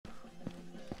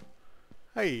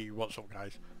Hey, what's up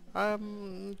guys?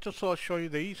 Just thought I'd show you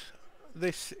these.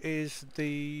 This is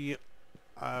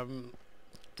um,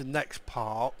 the next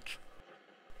part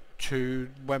to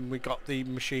when we got the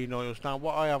machine oils. Now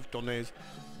what I have done is,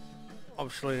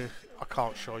 obviously I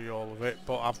can't show you all of it,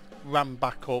 but I've ran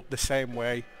back up the same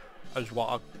way as what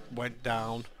I went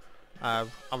down. I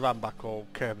ran back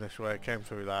up, came this way, came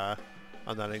through there,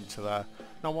 and then into there.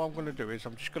 Now what I'm going to do is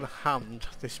I'm just going to hand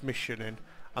this mission in,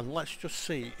 and let's just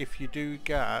see if you do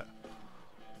get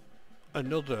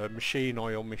another machine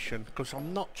oil mission, because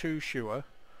I'm not too sure,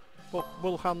 but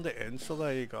we'll hand it in. So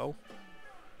there you go.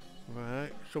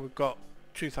 Right, so we've got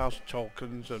 2,000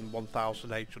 tokens and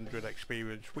 1,800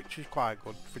 experience, which is quite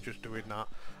good for just doing that.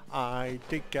 I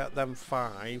did get them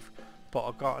 5, but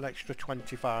I got an extra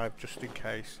 25 just in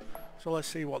case. So let's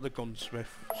see what the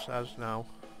Gunsmith says now.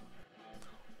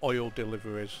 Oil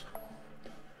deliveries.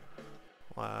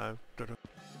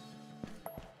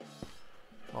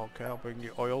 Okay, I'll bring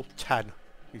you oil. 10,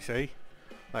 you see?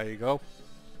 There you go.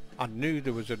 I knew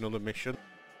there was another mission.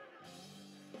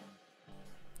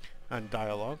 And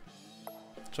dialogue.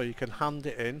 So you can hand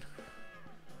it in.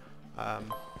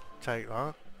 Take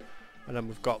that. And then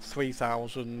we've got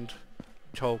 3,000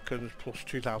 tokens plus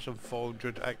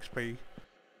 2,400 XP.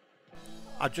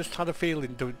 I just had a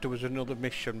feeling there was another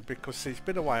mission because it's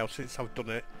been a while since I've done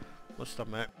it, must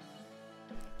admit.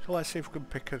 So let's see if we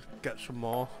can get some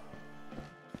more.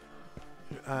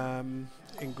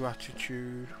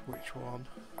 Ingratitude, which one?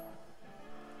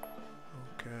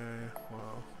 Okay,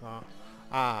 well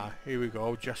that. Here we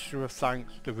go, gesture of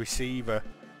thanks, the receiver.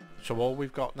 So all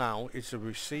we've got now is the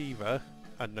receiver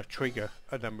and the trigger,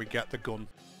 and then we get the gun.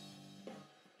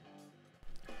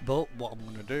 But what I'm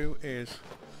going to do is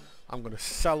I'm going to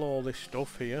sell all this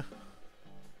stuff here.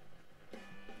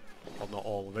 Well, not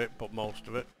all of it, but most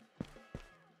of it.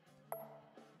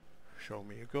 Show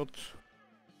me your goods.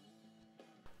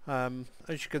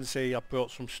 As you can see, I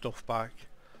brought some stuff back.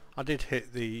 I did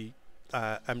hit the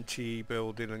MTE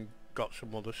building and got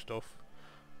some other stuff,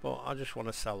 but I just want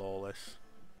to sell all this.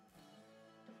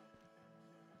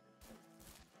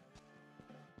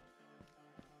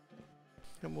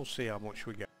 And we'll see how much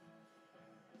we get.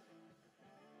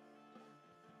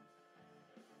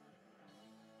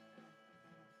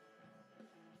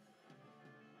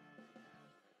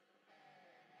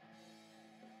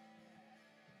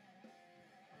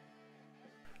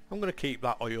 I'm going to keep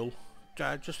that oil,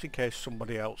 just in case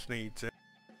somebody else needs it.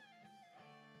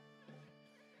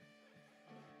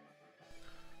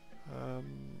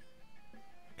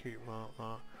 Keep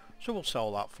that. So we'll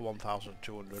sell that for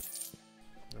 1,200.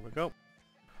 There we go.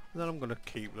 And then I'm going to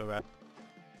keep the rest.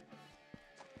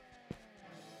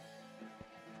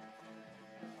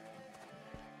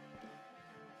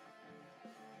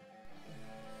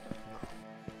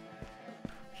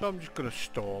 So I'm just going to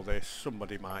store this.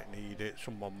 Somebody might need it,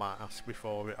 someone might ask me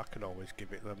for it, I can always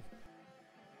give it them.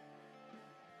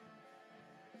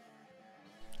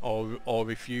 Or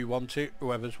if you want it,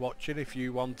 whoever's watching, if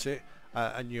you want it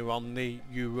and you're on the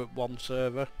Europe 1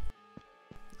 server,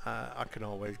 I can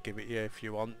always give it you if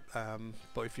you want,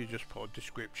 but if you just put a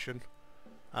description,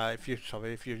 if you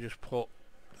just put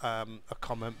a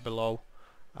comment below,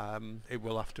 it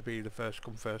will have to be the first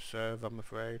come first serve, I'm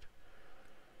afraid.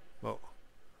 But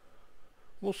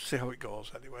we'll see how it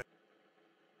goes anyway.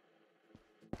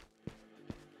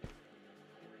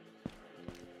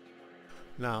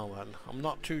 Now then, I'm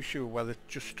not too sure whether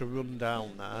just to run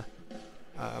down there.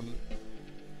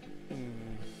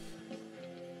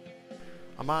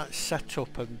 I might set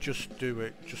up and just do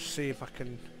it, just see if I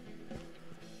can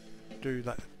do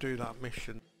that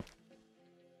mission.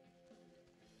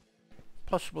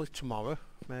 Possibly tomorrow,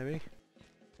 maybe.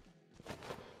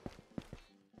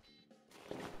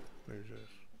 Who's this?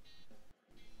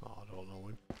 Oh, I don't know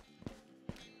him.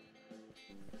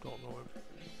 Don't know him.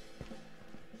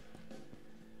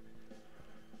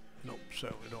 Nope,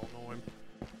 certainly don't know him.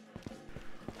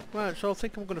 Right, so I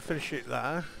think I'm going to finish it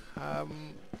there.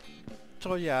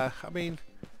 So yeah, I mean,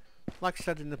 like I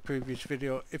said in the previous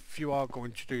video, if you are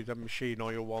going to do the machine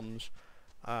oil ones,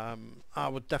 I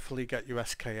would definitely get your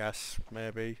SKS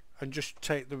maybe, and just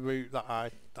take the route that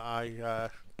I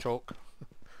took.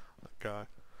 Okay.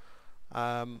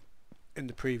 In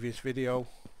the previous video,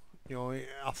 you know,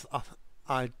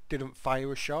 I didn't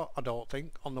fire a shot, I don't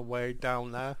think, on the way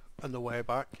down there and the way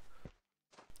back.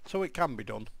 So it can be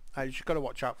done. You just got to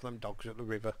watch out for them dogs at the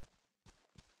river.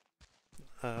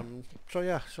 So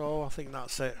yeah, so I think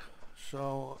that's it.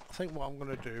 So I think what I'm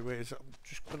going to do is I'm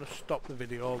just going to stop the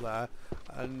video there,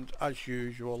 and as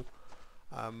usual,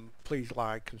 please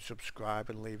like and subscribe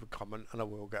and leave a comment, and I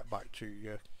will get back to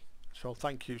you So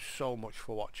thank you so much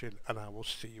for watching, and I will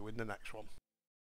see you in the next one.